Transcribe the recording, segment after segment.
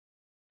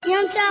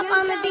Young Chop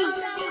on the beat.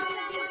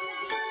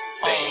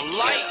 On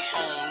light,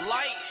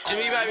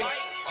 Jimmy baby,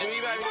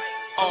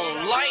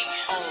 on light,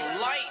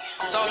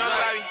 Soldier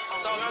baby,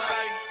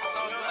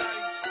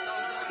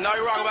 now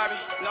you rock baby,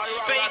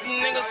 fake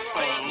niggas,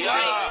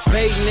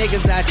 fake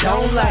niggas I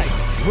don't like,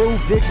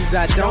 rude bitches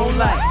I don't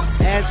like.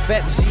 Ass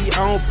fat that she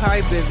on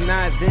pipe, if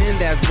not then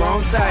that's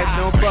wrong type.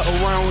 Don't fuck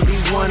around with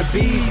these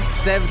wannabes.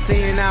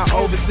 17 out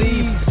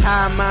overseas,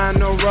 high mind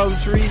no road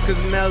trees, cause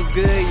it smells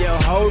good, your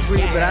whole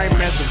breed. But I ain't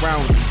mess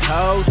around with these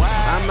hoes.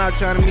 I'm out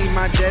trying to meet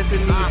my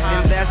destiny,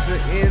 and that's the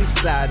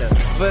insider.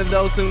 For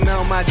those who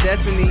know my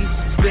destiny,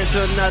 spent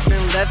till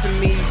nothing left in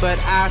me, but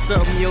I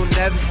something you'll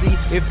never see.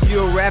 If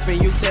you're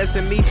rapping, you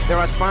testing me, then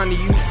I respond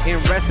to you and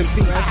rest in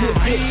peace. You a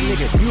bitch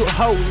nigga, you a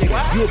hoe nigga,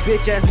 you a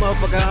bitch ass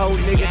motherfucking hoe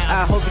nigga.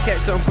 I hope you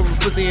catch something from a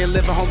pussy and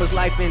live a homeless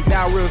life and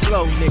die real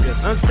slow nigga.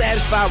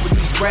 Unsatisfied with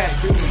these rap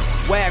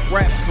dudes, whack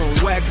raps from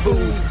whack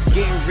fools,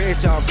 getting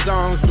rich off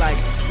songs like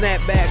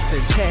snapbacks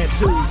and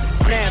tattoos.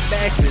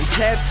 Snapbacks and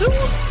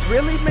tattoos?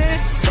 Really man?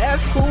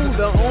 That's cool.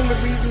 The only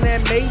reason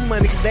that made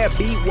money is that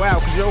beat wow,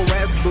 cause your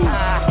rap's boo.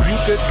 You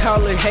could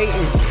call it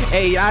hating,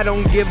 hey I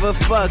don't give a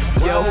fuck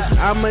yo.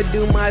 I'ma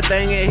do my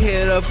thing and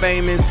hit up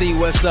F.A.M.E and see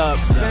what's up.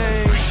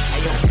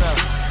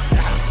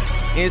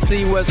 And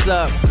see what's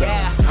up.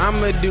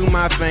 I'ma do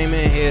my F.A.M.E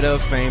and hit up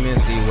F.A.M.E and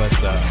see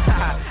what's up.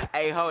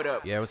 Hey, hold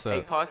up. Yeah, what's up?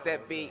 Hey, pause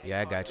that beat.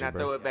 Yeah, I got you, now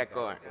bro. throw it back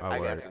on. Oh, I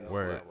got some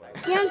word.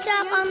 Young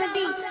Chop on the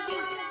beat.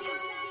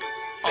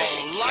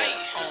 on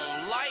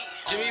light,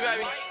 Jimmy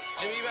baby,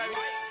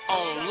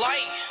 on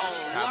light,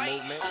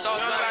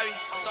 Soldier baby,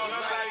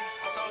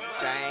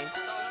 Dang.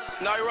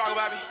 now you rock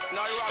baby,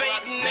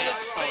 fake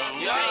niggas,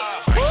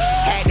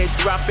 Had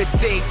to drop at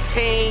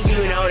 16,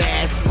 you know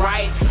that's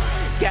right.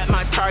 Got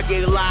my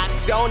target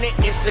locked on it,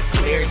 it's a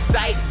clear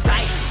sight.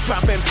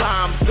 Dropping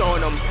bombs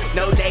on them,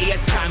 no they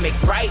atomic,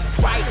 right?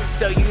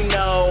 So you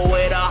know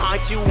it'll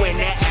haunt you in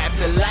the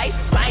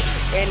afterlife.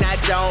 And I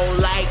don't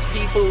like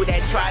people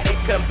that try to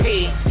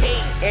compete.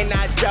 And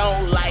I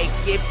don't like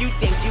if you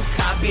think you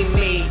copy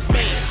me.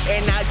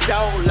 And I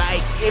don't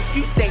like if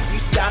you think you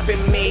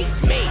stopping me.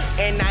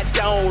 And I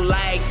don't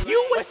like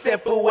you as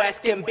simple as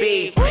can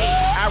be.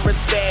 I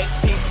respect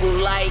people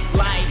like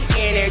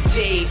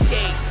energy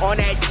on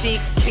that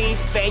cheek keep,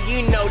 and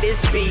you know this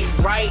beat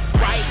right.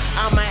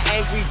 I'm an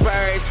angry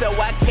bird, so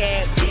I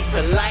can't be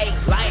polite.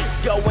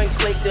 Go and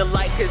click the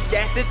like, cause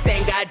that's the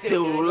thing I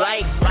do.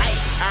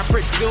 I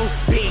produce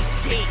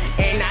beats,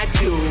 and I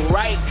do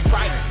right.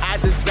 I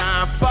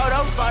design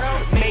photos,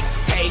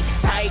 mixtape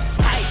tight.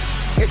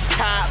 It's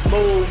top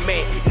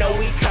movement, know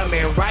we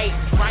coming right.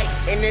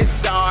 And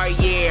it's our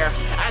year,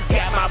 I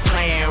got my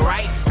plan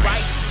right.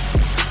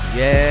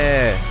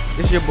 Yeah,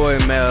 it's your boy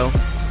Mel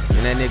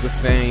and that nigga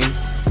F.A.M.E.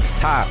 It's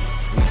top.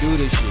 We do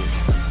this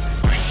shit.